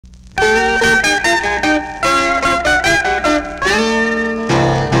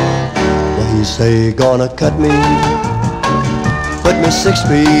say you're gonna cut me, put me 6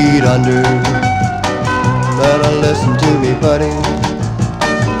 feet under. Better listen to me, buddy.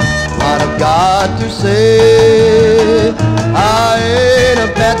 What I've got to say, I ain't a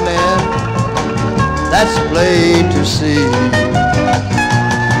bad man, that's plain to see.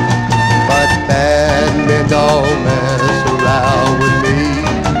 But bad men don't mess around with me.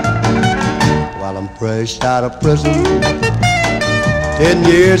 While I'm fresh out of prison, 10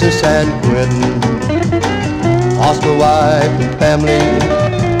 years in San Quentin, lost my wife and family,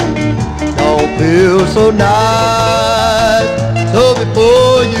 don't feel so nice. So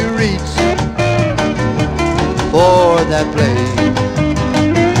before you reach for that blade,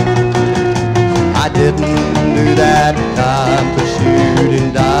 I didn't do that time for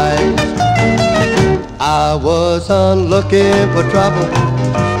shooting dice. I wasn't looking for trouble,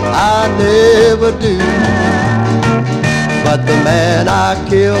 I never do. But the man I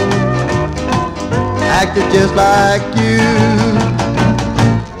killed acted just like you.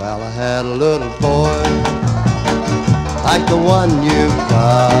 Well, I had a little boy like the one you've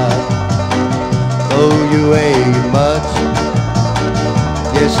got. Though you ain't much,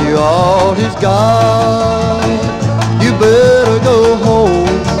 yes, you all he's got. You better go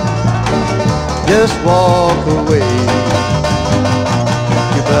home, just walk away.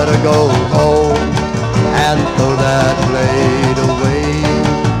 You better go home and throw that blade away.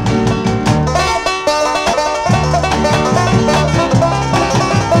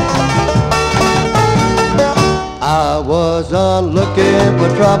 I wasn't looking for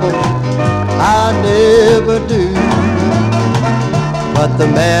trouble, I never do. But the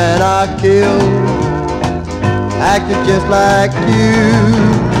man I killed acted just like you.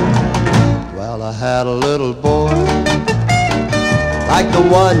 Well, I had a little boy like the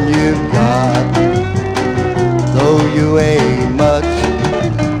one you've got. Though you ain't much,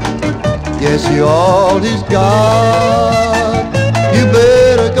 yes, you're all he's got.